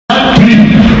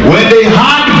When they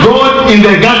had God in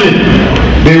the garden,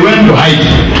 they went to hide.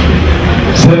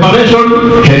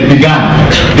 Separation had begun.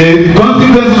 The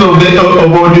consequences of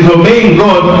disobeying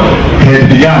God had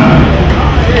begun.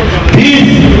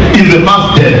 This is the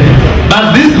first death.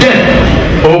 But this death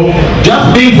of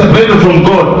just being separated from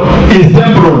God is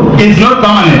temporal. It's not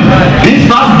permanent. This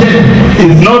first death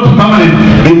is not permanent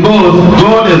because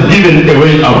God has given a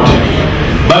way out.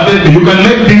 But you can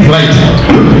make things right.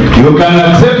 You can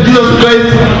accept Jesus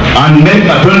Christ and make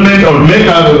atonement or make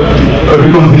a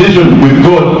reconciliation with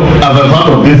God as a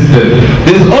part of this death.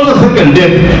 There's also second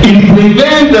death. In the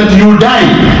event that you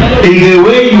die in the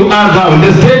way you are now, in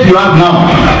the state you are now,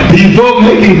 before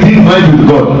making things right with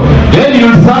God, then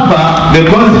you will suffer the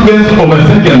consequence of a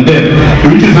second death,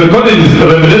 which is recorded in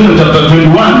Revelation chapter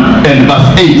 21 and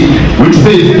verse 8, which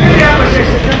says,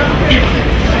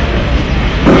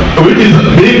 which is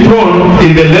being thrown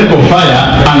in the lake of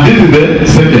fire, and this is the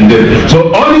second death.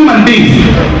 So all human beings,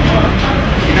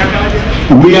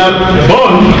 we are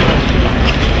born,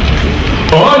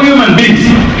 all human beings,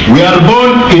 we are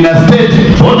born in a state.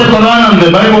 Both the Quran and the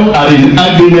Bible are in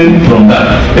agreement from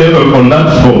that, on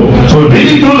that score. So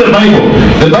reading through the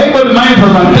Bible reminds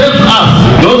us and tells us,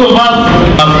 those of us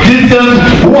as Christians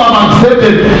who have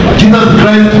accepted Jesus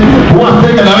Christ, who has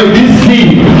taken away this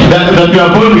sin that we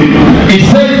are born with,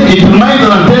 it reminds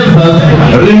us and tells us,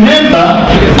 remember,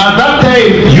 at that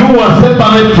time you were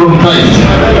separate from Christ,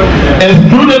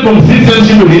 excluded from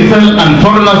citizenship in Israel and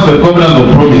foreigners to the covenant of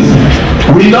promise,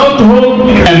 without hope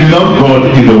and without God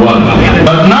in the world.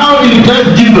 But now in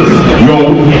Christ Jesus,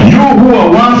 you who were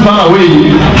once far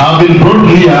away have been brought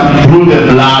near through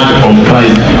the blood of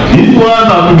Christ. These words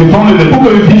are to be found in the book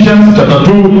of Ephesians chapter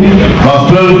 2 verse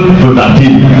 12 to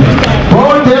 13.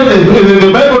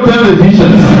 The Bible tells the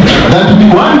Ephesians that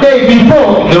one day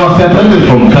before they were separated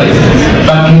from Christ,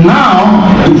 but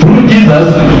now through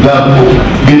Jesus they have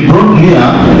been brought near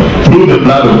through the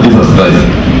blood of Jesus Christ.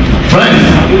 Friends,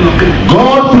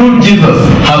 God through Jesus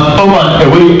has offered a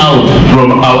way out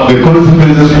from the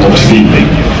consequences of sin.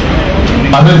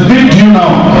 As I speak to you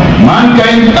now,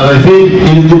 mankind, as I said,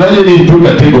 is divided into two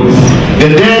categories: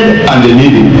 the dead and the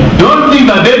living. Don't think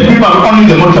that dead people are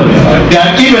only the mortals. There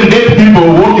are even dead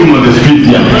people walking on the streets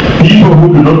here. People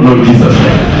who do not know Jesus.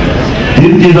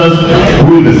 This Jesus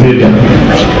who is the Savior.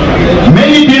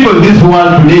 Many people in this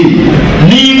world today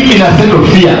live in a state of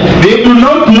fear. They do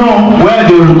not know where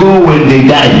they will go when they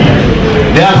die.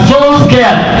 They are so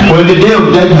scared when the day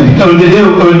of judgment,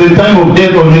 when the time of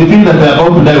death, when they feel that they are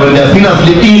about to die, when they are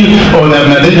seriously ill or they are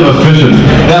in a dangerous situation.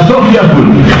 They are so fearful.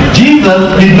 Jesus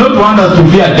did not want us to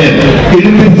fear death.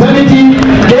 In Christianity,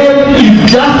 death is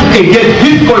just a gate.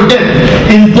 Physical death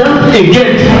is just a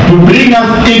gate to bring us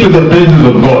into the presence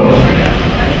of God.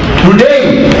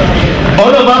 Today,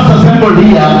 all of us assembled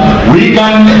here, we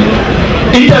can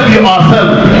interview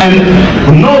ourselves and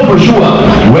know for sure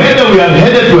whether we are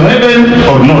headed to heaven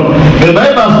or not. The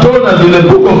Bible has told us in the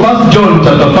book of 1 John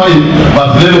chapter 5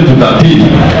 verse 11 to 13,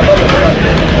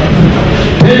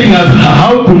 telling us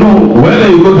how to know whether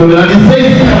you go to heaven. And it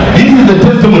says, this is the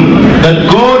testimony that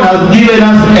God has given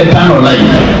us eternal life,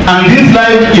 and this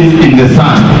life is in the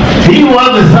Son. He who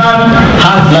has the Son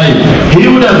has life. He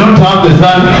who does not have the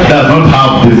Son does not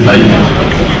have this life.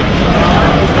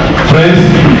 Friends,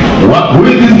 who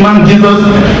is this man Jesus?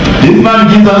 This man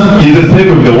Jesus is the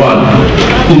Savior of the world.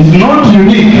 It's not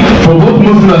unique for both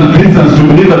Muslims and Christians to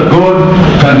believe that God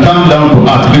can come down to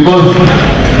earth, because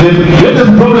the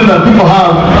greatest problem that people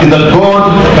have is that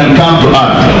God can come to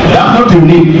earth. That's not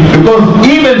unique, because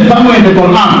even somewhere in the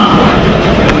Quran,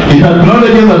 it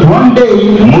acknowledges that one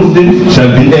day Muslims shall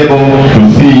be able to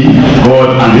see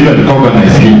God and even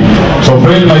recognize Him. So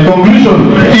friends, my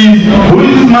conclusion is, who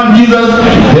is this man Jesus?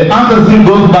 The answer still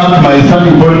goes back to my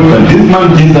starting point, that this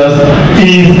man Jesus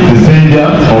is the Savior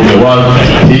of the world,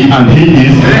 He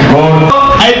is God.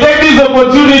 I take this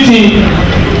opportunity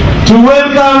to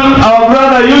welcome our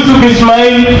brother Yusuf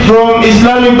Ismail from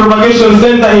Islamic Propagation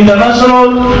Center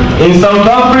International in South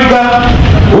Africa,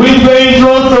 who is going to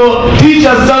also teach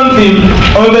us something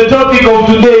on the topic of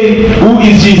today, who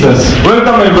is Jesus.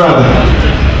 Welcome, my brother.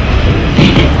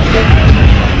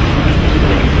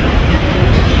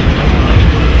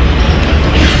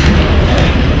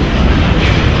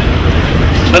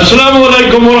 Assalamu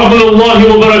alaikum wa rahmatullahi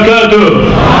wa barakatuh.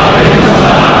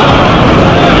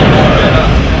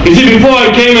 You see, before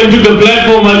I came and took the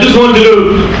platform, I just wanted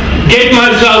to get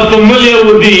myself familiar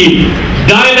with the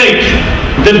dialect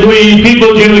that we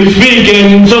people generally speak,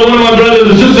 and so one of my brothers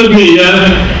assisted me,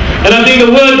 and I think the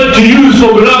word to use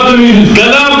for good afternoon is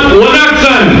Galam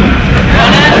Wanaksan.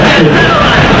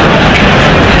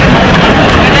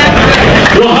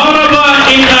 Waharaba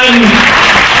in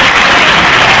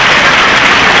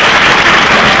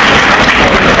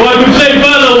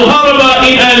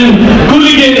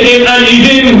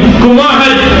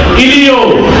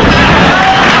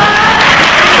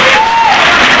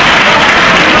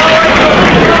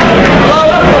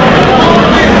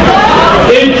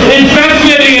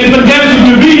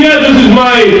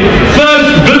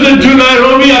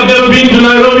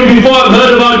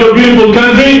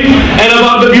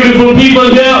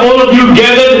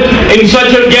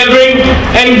such a gathering,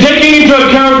 and taking into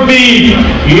account the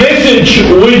message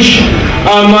which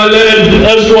my learned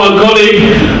erstwhile colleague,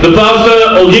 the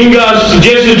pastor Oginga,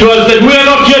 suggested to us, that we are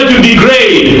not here to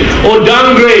degrade or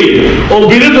downgrade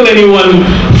or belittle anyone.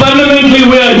 Fundamentally,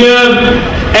 we are here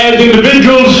as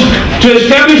individuals to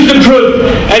establish the truth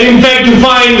and in fact to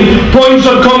find points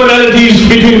of commonalities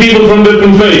between people from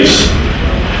different faiths.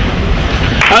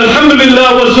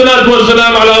 Alhamdulillah wa salatu wa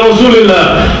salam ala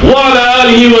rasulillah wa ala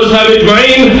alihi wa sahbihi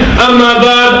ajma'in. Amma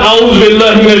ba'd, a'udhu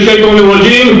billahi minash shaitanir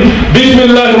rajim.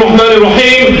 Bismillahir rahmanir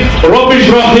rahim. Rabbi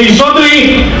shrah li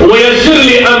sadri wa yassir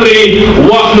li amri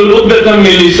wahlul 'uqdatam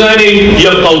min lisani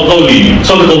yafqahu qawli.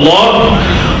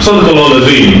 Sadaqallahu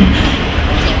azim.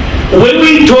 When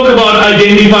we talk about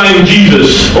identifying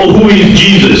Jesus, or who is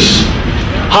Jesus,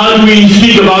 how do we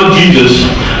speak about Jesus?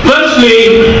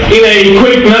 Firstly, in a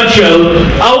quick nutshell,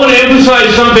 I want to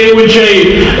emphasize something which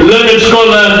a learned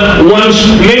scholar once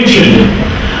mentioned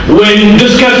when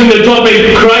discussing the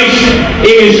topic Christ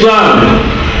in Islam.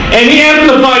 And he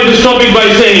amplified this topic by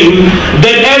saying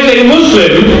that as a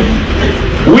Muslim,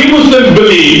 we Muslims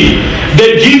believe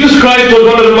that Jesus Christ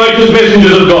was one of the mightiest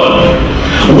messengers of God.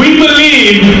 We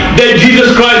believe that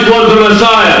Jesus Christ was the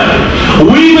Messiah.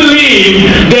 We believe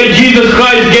that Jesus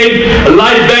Christ gave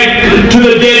life back to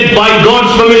the dead by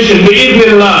God's permission,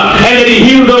 bi-idhnillah, and that he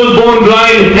healed those born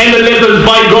blind and the lepers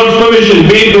by God's permission,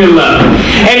 bi-idhnillah.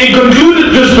 And he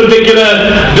concluded this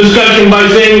particular discussion by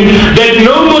saying that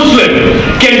no Muslim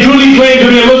can truly claim to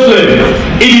be a Muslim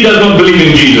if he does not believe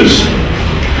in Jesus.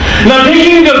 Now,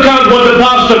 taking into account what the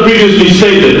pastor previously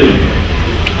stated,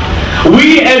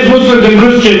 we as Muslims and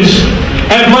Christians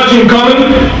have much in common,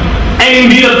 and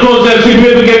indeed, of course, there are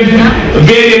significant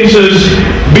variances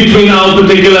between our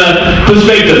particular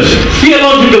perspectives.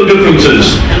 Theological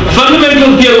differences,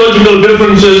 fundamental theological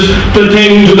differences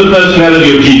pertaining to the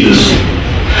personality of Jesus.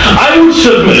 I would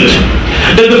submit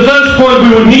that the first point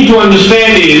we would need to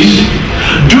understand is,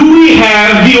 do we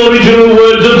have the original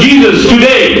words of Jesus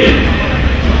today?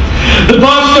 The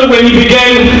pastor, when he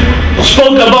began,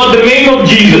 spoke about the name of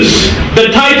Jesus,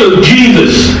 the title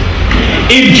Jesus.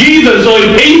 If Jesus, or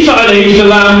if Isa alayhi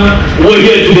salam were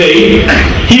here today,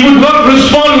 he would not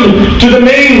respond to the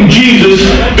name Jesus,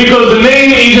 because the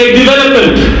name is a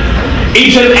development.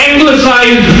 It's an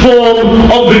anglicized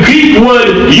form of the Greek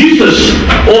word Yusuf,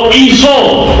 or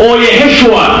Esau, or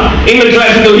Yeshua in the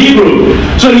classical Hebrew.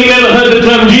 So he never heard the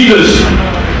term Jesus.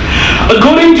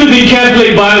 According to the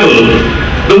Catholic Bible,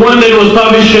 the one that was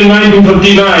published in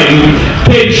 1959,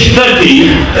 page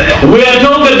 30, we are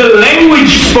told that the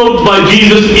language spoke by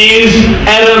Jesus is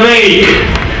Aramaic.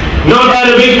 Not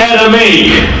Arabic,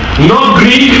 Aramaic. Not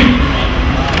Greek,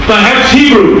 perhaps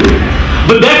Hebrew.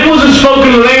 But that was a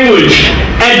spoken language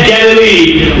at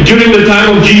Galilee during the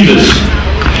time of Jesus.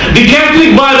 The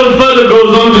Catholic Bible further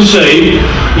goes on to say,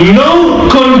 no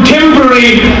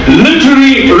contemporary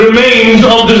literary remains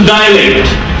of this dialect.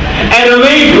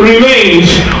 Aramaic remains.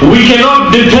 We cannot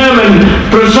determine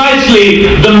precisely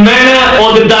the manner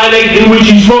or the dialect in which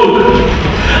he spoke.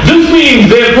 This means,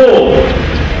 therefore,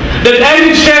 that as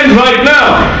it stands right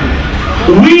now,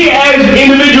 we as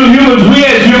individual humans, we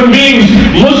as human beings,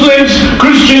 Muslims,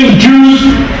 Christians,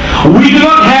 Jews, we do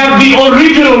not have the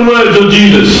original words of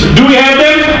Jesus. Do we have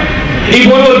them? If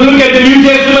one were to look at the New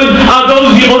Testament, are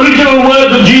those the original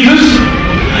words of Jesus?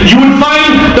 You would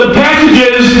find the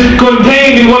passages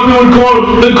contained in what we would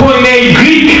call the Koine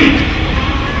Greek.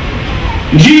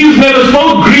 Jesus never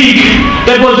spoke Greek.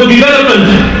 That was a development.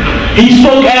 He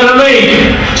spoke Aramaic.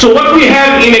 So what we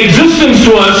have in existence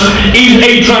to us is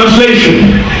a translation,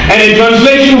 and a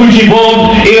translation which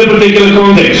evolved in a particular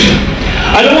context.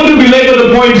 I don't want to belabor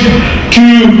the point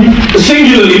too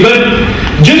singularly, but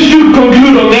just to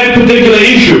conclude on that particular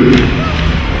issue,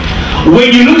 when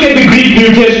you look at the Greek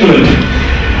New Testament,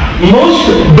 most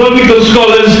biblical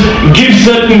scholars give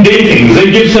certain datings,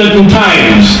 they give certain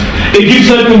times, they give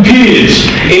certain periods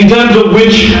in terms of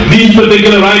which these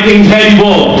particular writings had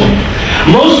evolved.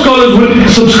 Most scholars would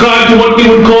subscribe to what they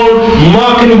would call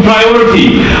Markan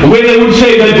priority, where they would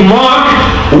say that Mark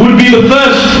would be the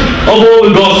first of all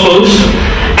the Gospels,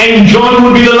 and John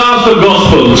would be the last of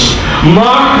Gospels.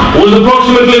 Mark was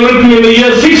approximately written in the year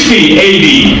 60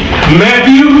 AD.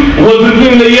 Matthew was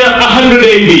written in the year 100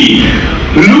 AD.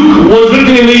 Luke was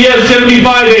written in the year 75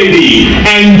 AD,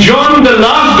 and John, the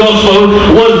last Gospel,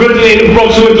 was written in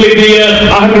approximately the year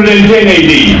 110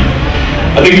 AD.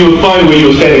 I think you were fine where you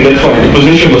were standing, that's fine, the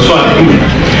position was fine.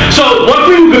 So what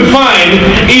we could find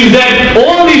is that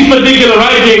all these particular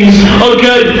writings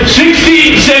occurred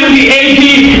 60, 70,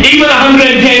 80, even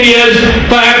 110 years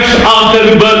perhaps after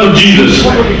the birth of Jesus.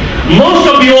 Most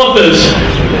of the authors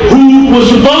who were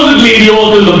supposedly Probably the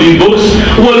authors of these books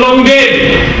were long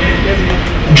dead.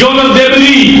 John of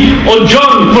Zebedee, or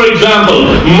John, for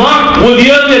example. Mark was the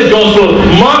earliest gospel.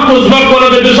 Mark was not one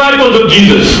of the disciples of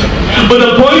Jesus. But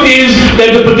the point is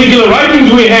that the particular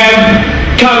writings we have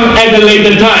come at a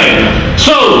later time.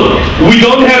 So, we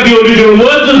don't have the original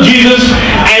words of Jesus,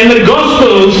 and the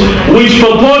Gospels, which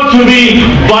purport to be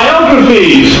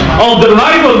biographies of the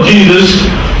life of Jesus,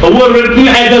 were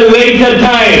written at a later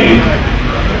time.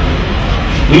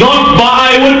 Not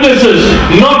by eyewitnesses,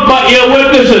 not by ear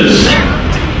witnesses.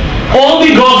 All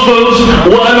the Gospels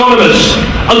were anonymous,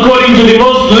 according to the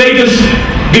most latest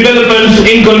developments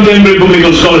in contemporary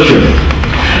biblical scholarship.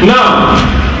 Now,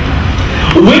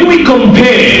 when we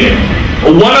compare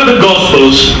one of the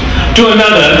Gospels to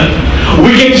another,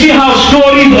 we can see how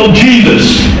stories of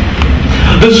Jesus,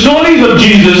 the stories of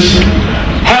Jesus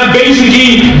have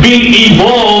basically been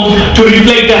evolved to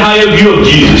reflect a higher view of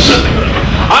Jesus.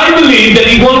 I believe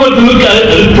that if one were to look at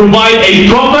provide a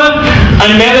proper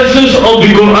analysis of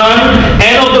the Quran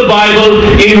and of the Bible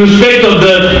in respect of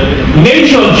the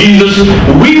nature of Jesus,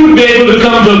 we would be able to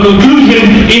come to a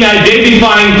conclusion in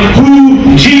identifying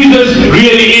who Jesus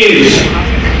really is.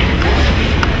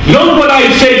 Note what I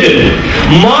said.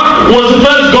 Mark was the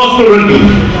first gospel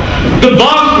written. The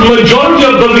vast majority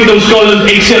of biblical scholars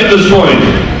accept this point.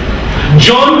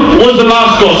 John was the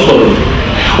last gospel.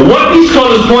 What these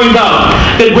scholars point out,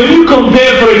 that when you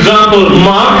compare, for example,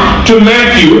 Mark to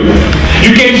Matthew,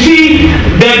 you can see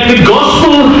that the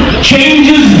gospel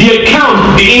changes the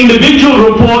account, the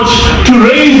individual reports, to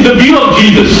raise the view of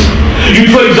Jesus. You,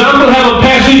 for example, have a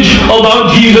passage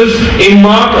about Jesus in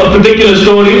Mark, a particular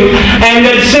story, and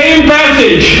that same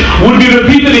passage would be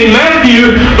repeated in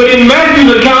Matthew, but in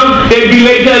Matthew's account there'd be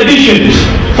later additions.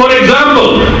 For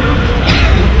example,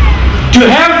 to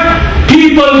have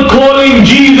people calling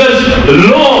Jesus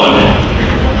Lord.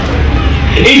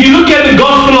 If you look at the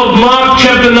Gospel of Mark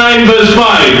chapter 9 verse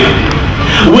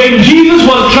 5, when Jesus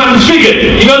was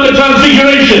transfigured, you know the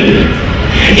transfiguration,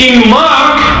 in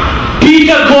Mark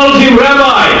Peter calls him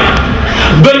Rabbi,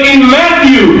 but in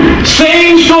Matthew,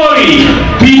 same story,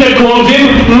 Peter calls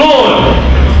him Lord.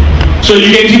 So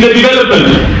you can see the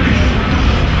development.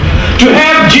 To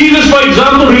have Jesus, for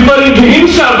example, referring to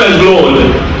himself as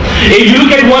Lord. If you look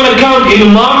at one account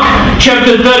in Mark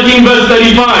chapter 13 verse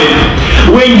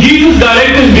 35, when Jesus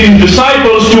directed his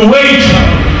disciples to wait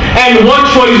and watch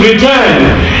for his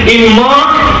return, in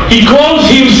Mark he calls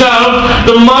himself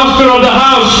the master of the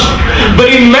house, but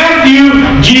in Matthew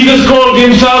Jesus called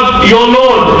himself your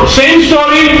Lord. Same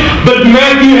story, but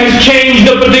Matthew has changed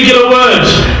the particular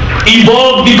words,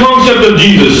 evolved the concept of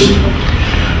Jesus.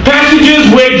 Passages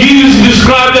where Jesus is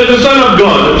described as the Son of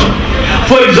God.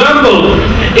 For example,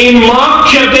 in Mark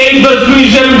chapter 8 verse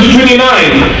 27 to 29,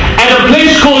 at a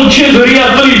place called Caesarea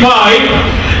Philippi,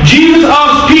 Jesus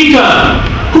asked Peter,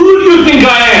 who do you think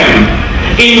I am?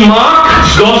 In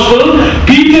Mark's Gospel,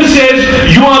 Peter says,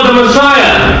 you are the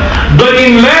Messiah. But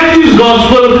in Matthew's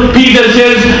Gospel, Peter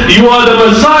says, you are the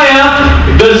Messiah,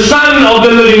 the Son of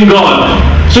the living God.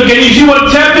 So can you see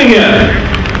what's happening here?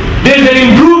 There's an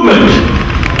improvement.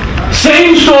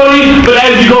 Same story, but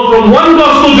as you go from one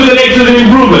gospel to the next, is an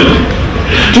improvement.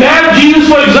 To have Jesus,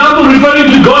 for example,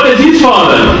 referring to God as his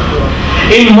Father.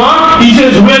 In Mark, he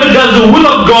says, whoever does the will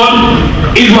of God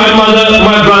is my mother,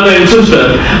 my brother and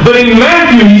sister. But in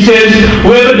Matthew, he says,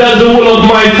 whoever does the will of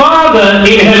my Father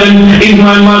in heaven is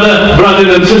my mother, brother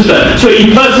and sister. So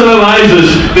he personalizes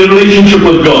the relationship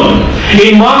with God.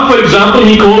 In Mark, for example,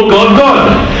 he called God God.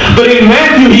 But in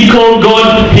Matthew, he called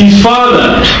God his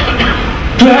Father.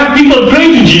 To have people pray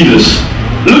to Jesus.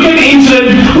 Look at the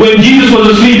incident when Jesus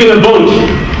was asleep in a boat.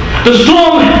 The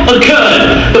storm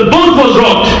occurred. The boat was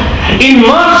rocked. In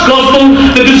Mark's Gospel,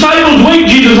 the disciples wake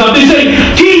Jesus up. They say,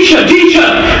 Teacher, teacher,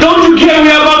 don't you care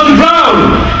we are about to drown?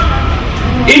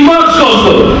 In Mark's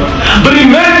Gospel. But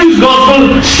in Matthew's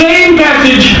Gospel, same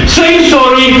passage, same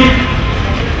story,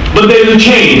 but there's a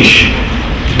change.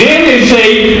 There they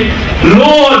say,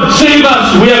 Lord, save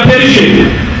us, we are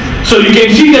perishing. So you can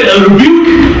see that a rebuke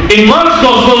in Mark's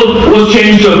Gospel was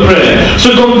changed to a prayer.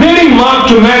 So comparing Mark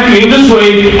to Matthew in this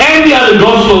way and the other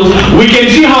Gospels, we can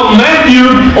see how Matthew,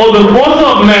 or the author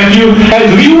of Matthew, has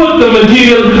reworked the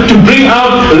material to bring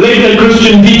out later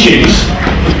Christian teachings.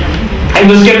 And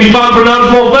this can be found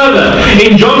pronounced more further.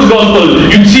 In John's Gospel,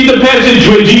 you see the passage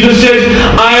where Jesus says,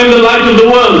 I am the light of the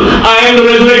world. I am the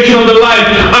resurrection of the life.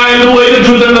 I am the way, the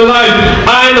truth, and the life.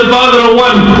 I am the Father of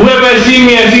one. Whoever has seen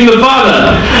me has seen the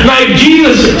Father. Now if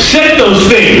Jesus said those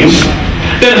things,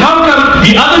 then how come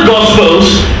the other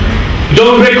Gospels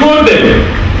don't record them?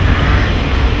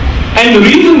 And the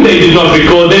reason they did not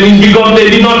record them is because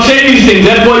they did not say these things.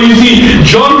 That's why you see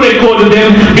John recorded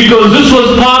them, because this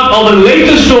was part of a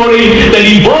later story that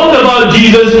evolved about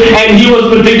Jesus, and he was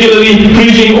particularly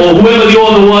preaching, or whoever the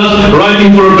author was,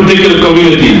 writing for a particular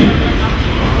community.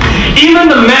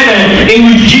 Even the manner in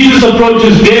which Jesus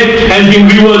approaches death has been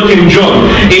reworked in John.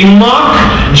 In Mark,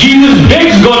 Jesus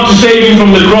begs God to save him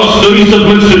from the cross, so he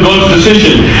submits to God's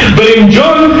decision. But in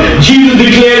John, Jesus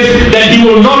declares that he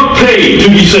will not pray to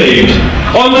be saved.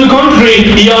 On the contrary,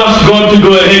 he asks God to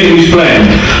go ahead in his plan.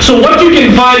 So what you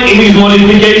can find in these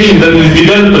modifications and these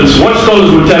developments, what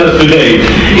scholars would tell us today,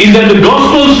 is that the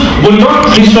Gospels were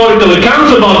not historical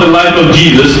accounts about the life of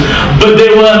Jesus, but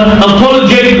they were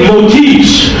apologetic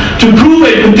motifs to prove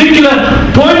a particular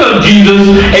point of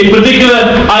Jesus, a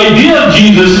particular idea of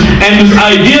Jesus, and this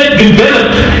idea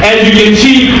developed, as you can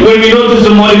see when we notice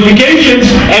the modifications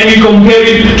and we compare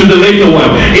it to the later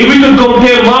one. If we can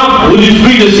compare Mark with his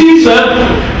predecessor,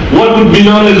 what would be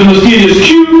known as a mysterious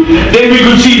cube, then we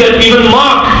could see that even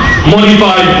Mark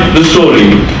modified the story.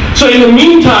 So in the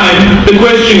meantime, the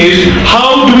question is,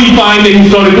 how do we find a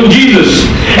historical Jesus?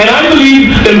 And I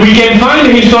believe that we can find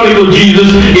a historical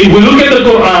Jesus if we look at the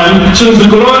Quran, since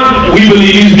the Quran, we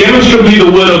believe, is demonstrably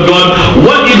the word of God.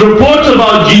 What it reports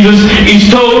about Jesus is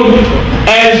told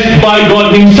as by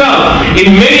God himself.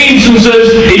 In many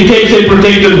instances, it takes a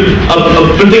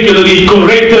particularly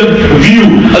corrective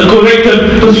view, a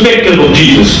corrective perspective of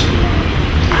Jesus.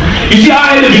 You see,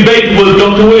 I had a debate with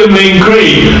Dr. William Lane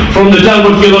Craig from the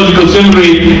Talbot Theological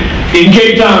Seminary in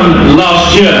Cape Town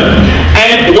last year.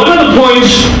 And one of the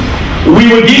points we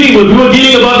were dealing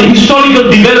about the historical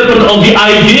development of the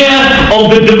idea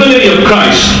of the divinity of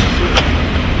Christ.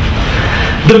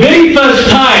 The very first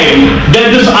time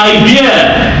that this idea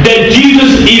that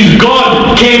Jesus is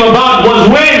God came about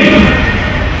was when?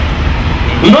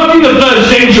 Not in the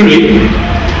first century,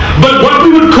 but what we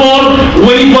would call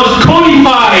when it was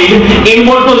codified in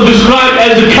what was described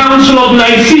as the Council of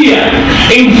Nicaea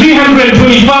in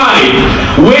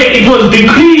 325, where it was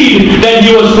decreed that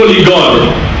he was fully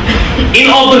God, in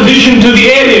opposition to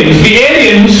the Arians. The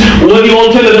Arians were the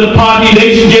alternative party.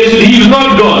 They suggested he is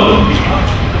not God.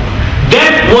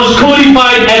 That was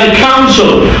codified at a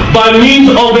council by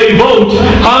means of a vote.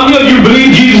 How many of you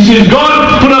believe Jesus is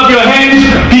God? Put up your hands.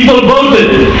 People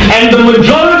voted. And the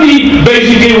majority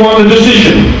basically won the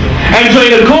decision. And so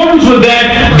in accordance with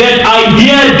that, that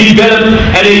idea developed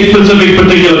at a specific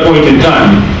particular point in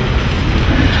time.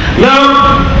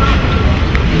 Now,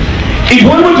 if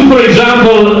one were to, for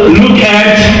example, look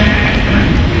at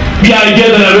the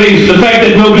idea that I raised, the fact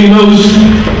that nobody knows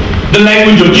the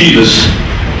language of Jesus,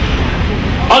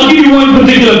 I'll give you one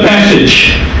particular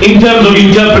passage in terms of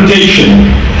interpretation.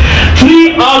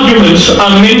 3 arguments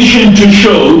are mentioned to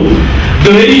show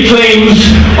the ready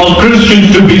claims of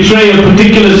Christians to betray a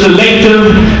particular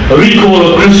selective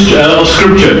recall of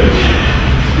Scripture.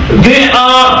 There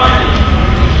are,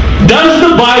 does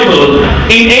the Bible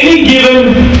in any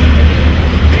given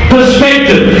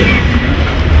perspective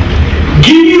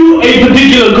give you a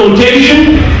particular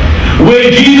quotation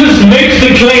where Jesus makes the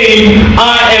claim,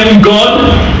 I am God,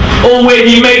 or where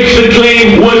he makes the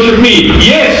claim, worship me?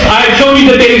 Yes, I have shown you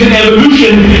that there is an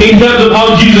evolution in terms of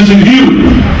how Jesus is viewed.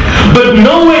 But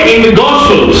nowhere in the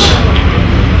Gospels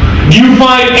do you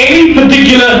find any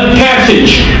particular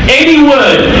passage, any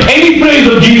word, any phrase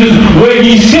of Jesus where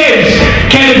he says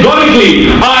categorically,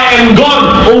 I am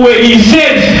God, or where he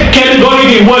says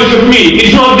categorically, worship me.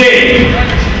 It's not there.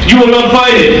 You will not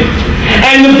find it.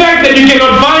 And the fact that you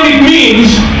cannot find it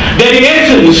means that in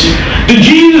essence, the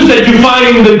Jesus that you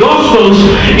find in the Gospels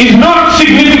is not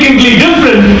significantly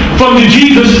different from the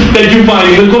Jesus that you find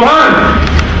in the Quran.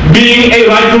 Being a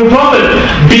rightful prophet,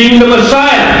 being the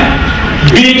Messiah,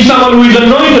 being someone who is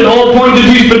anointed, all point to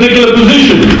his particular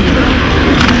position.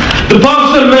 The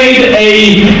pastor made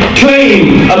a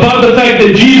claim about the fact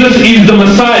that Jesus is the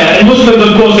Messiah, and Muslims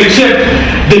of course accept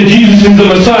that Jesus is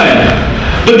the Messiah.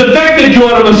 But the fact that you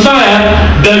are a Messiah,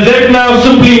 does that now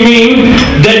simply mean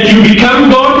that you become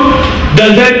God?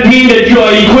 Does that mean that you are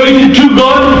equated to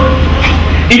God?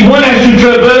 If one has to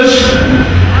traverse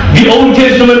the Old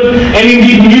Testament and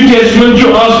indeed the New Testament,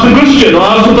 you ask the Christian, or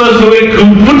ask the person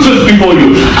who puts this before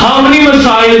you, how many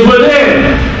Messiahs were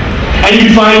there? And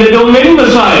you find that there were many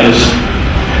Messiahs.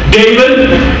 David,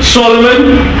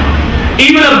 Solomon,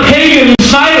 even a pagan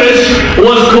Cyrus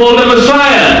was called a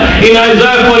Messiah. In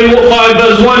Isaiah 45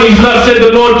 verse 1, he's not said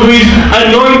the Lord to his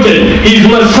anointed, his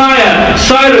Messiah,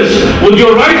 Cyrus, with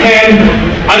your right hand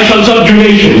I shall subdue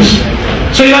nations.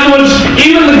 So in other words,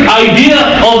 even the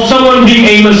idea of someone being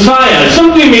a Messiah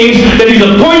simply means that he's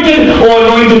appointed or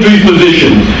anointed to his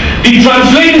position. The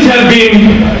translators have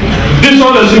been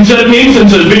dishonest in certain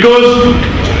instances, because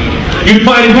you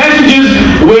find passages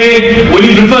where when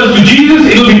it refers to Jesus,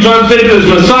 it will be translated as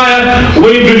Messiah. When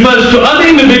it refers to other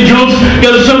individuals,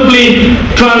 they'll simply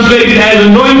translate it as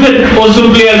anointed or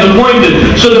simply as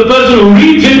appointed. So the person who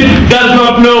reads it does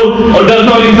not know or does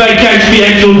not in fact catch the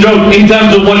actual joke in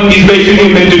terms of what he's basically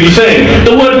meant to be saying.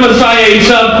 The word Messiah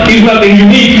itself is nothing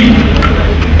unique.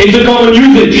 It's a common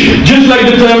usage, just like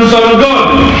the term Son of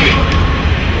God.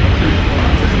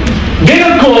 Then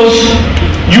of course,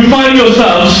 you find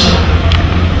yourselves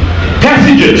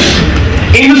passages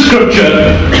in the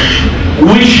scripture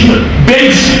which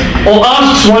begs or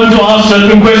asks one to ask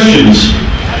certain questions.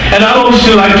 And I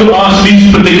obviously like to ask these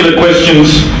particular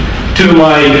questions to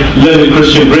my learned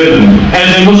Christian brethren as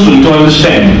a Muslim to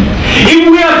understand. If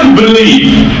we are to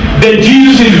believe that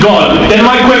Jesus is God, then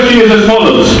my question is as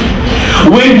follows.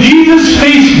 When Jesus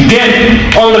faced death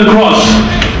on the cross,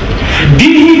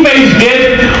 did he face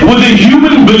death with a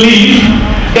human belief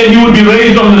that he would be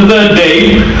raised on the third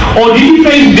day, or did he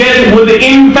face death with the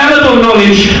infallible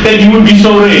knowledge that he would be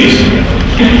so raised?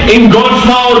 In God's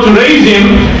power to raise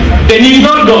him, then he's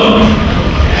not God.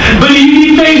 But if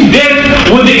he faced death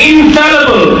with the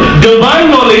infallible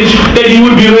divine knowledge that he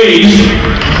would be raised,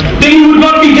 then he would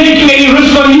not be taking any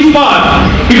risk on his part,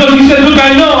 because he said, look,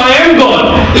 I know I am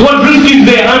God. What risk is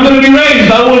there? I'm going to be raised.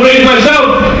 I will raise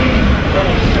myself.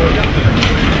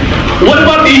 What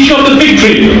about the issue of the fig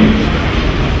tree?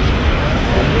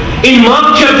 In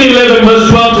Mark chapter 11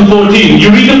 verse 12 to 14, you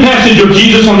read the passage of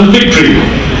Jesus on the fig tree.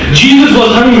 Jesus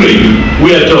was hungry,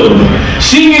 we are told.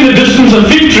 Seeing in the distance a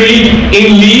fig tree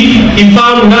in leaf, he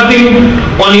found nothing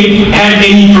on it had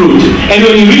any fruit. And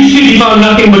when he reached it, he found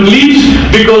nothing but leaves,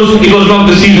 because it was not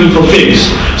the season for figs.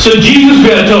 So Jesus,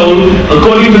 we are told,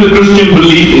 according to the Christian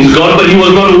belief, is God, but he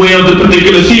was not aware of the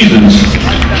particular seasons.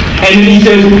 And then he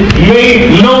says, may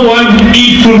no one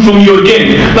eat fruit from you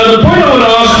again. Now the point I want to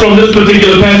ask from this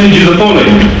particular passage is the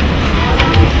following.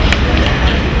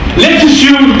 Let's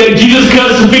assume that Jesus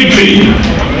cursed a fig tree,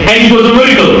 and it was a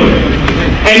miracle.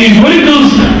 And his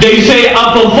miracles, they say,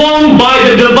 are performed by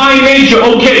the divine nature.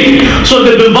 Okay, so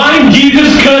the divine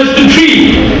Jesus cursed the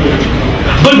tree.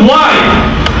 But why?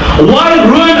 Why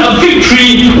ruin a fig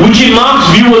tree which in Mark's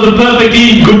view was a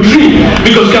perfectly good tree?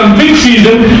 Because come fig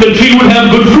season, the tree would have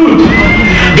good fruit.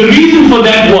 The reason for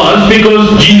that was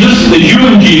because Jesus, the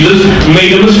human Jesus,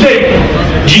 made a mistake.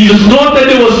 Jesus thought that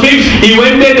there was figs, he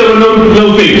went there were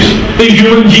no figs. The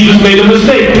human Jesus made a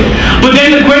mistake. But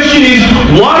then the question is,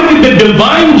 why did the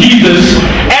divine Jesus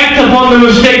act upon the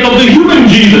mistake of the human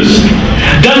Jesus?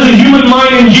 Does the human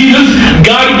mind in Jesus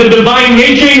guide the divine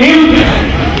nature in him?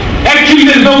 Actually,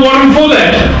 there's no warrant for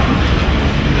that.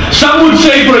 Some would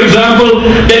say, for example,